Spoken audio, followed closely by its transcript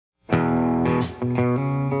Raindrops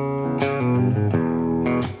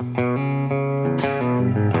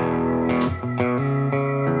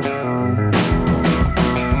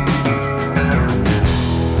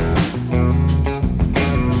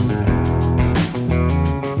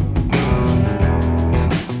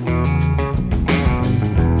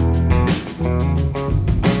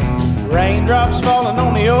falling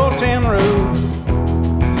on the old tin roof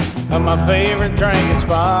of my favorite drinking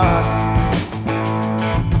spot.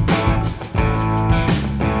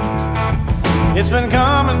 It's been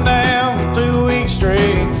coming down for 2 weeks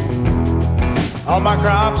straight. All my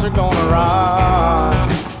crops are gonna rot.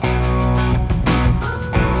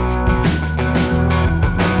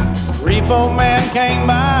 Repo man came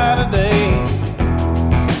by today.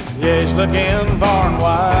 Yeah, he's looking far and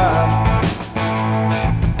wide.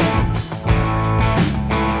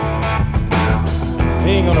 He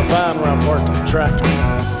ain't gonna find where I'm working the tractor,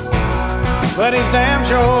 but he's damn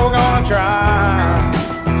sure gonna try.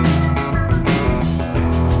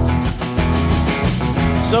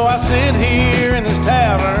 So I sit here in this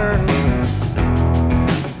tavern,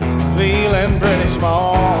 feeling pretty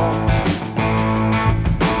small.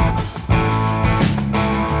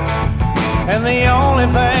 And the only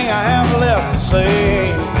thing I have left to say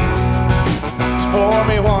is pour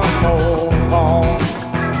me one more ball.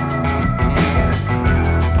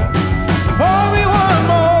 Pour me one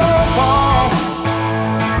more ball.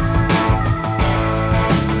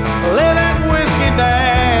 Lay that whiskey down.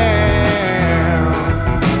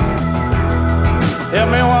 Help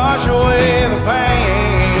me wash away the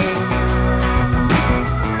pain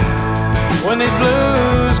when these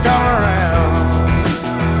blues come around.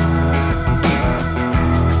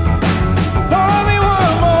 Pour me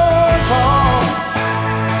one more ball,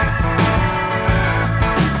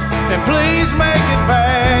 and please make it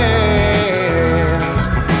fast.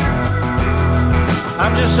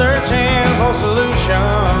 I'm just searching for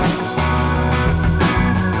solutions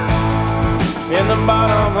in the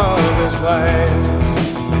bottom of this glass.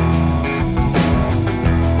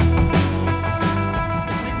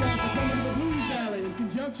 In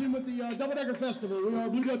conjunction with the Double Decker Festival, we are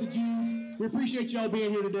Blue Delta Jeans. We appreciate y'all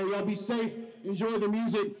being here today. Y'all be safe, enjoy the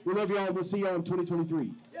music. We love y'all. We'll see y'all in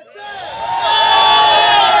 2023. Yes,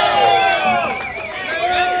 sir!